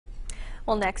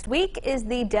Well, next week is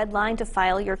the deadline to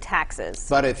file your taxes.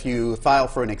 But if you file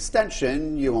for an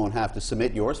extension, you won't have to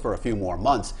submit yours for a few more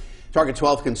months. Target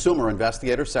 12 consumer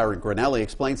investigator Sarah Guernelli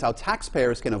explains how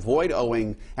taxpayers can avoid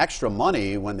owing extra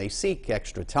money when they seek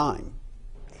extra time.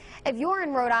 If you're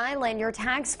in Rhode Island, your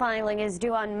tax filing is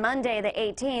due on Monday the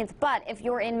 18th, but if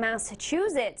you're in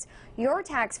Massachusetts, your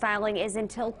tax filing is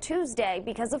until Tuesday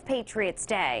because of Patriots'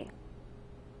 Day.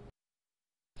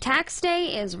 Tax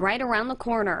day is right around the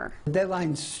corner. The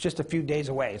deadline's just a few days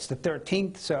away. It's the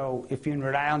 13th, so if you're in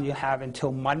Rhode Island, you have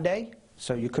until Monday,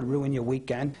 so you could ruin your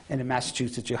weekend. And in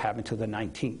Massachusetts, you have until the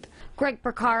 19th. Greg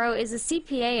Porcaro is a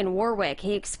CPA in Warwick.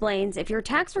 He explains if your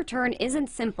tax return isn't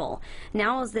simple,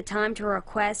 now is the time to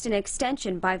request an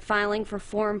extension by filing for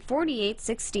Form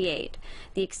 4868.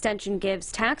 The extension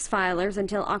gives tax filers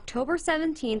until October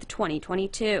 17th,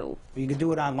 2022. You can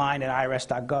do it online at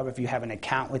irs.gov if you have an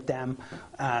account with them.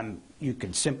 You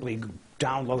can simply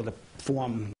download the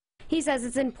form. He says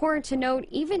it's important to note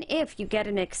even if you get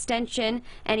an extension,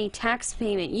 any tax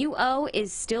payment you owe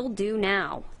is still due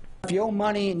now. If you owe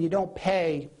money and you don't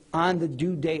pay on the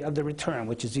due date of the return,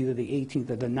 which is either the 18th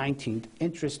or the 19th,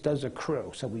 interest does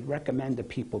accrue. So we recommend to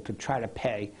people to try to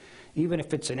pay, even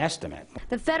if it's an estimate.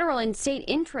 The federal and state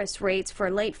interest rates for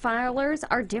late filers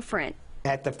are different.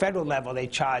 At the federal level, they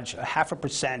charge a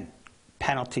 0.5%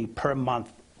 penalty per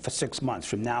month for 6 months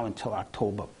from now until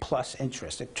October, plus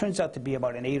interest. It turns out to be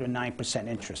about an 8 or 9%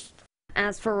 interest.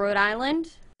 As for Rhode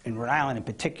Island? In Rhode Island in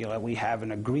particular, we have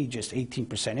an egregious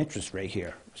 18% interest rate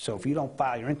here. So if you don't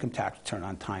file your income tax return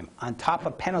on time, on top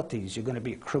of penalties, you're going to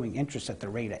be accruing interest at the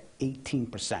rate of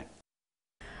 18%.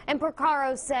 And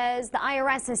Porcaro says the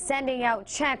IRS is sending out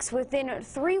checks within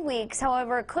 3 weeks.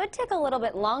 However, it could take a little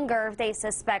bit longer if they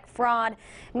suspect fraud,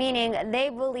 meaning they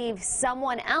believe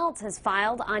someone else has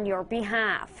filed on your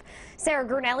behalf. Sarah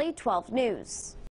Guernelli, 12 News.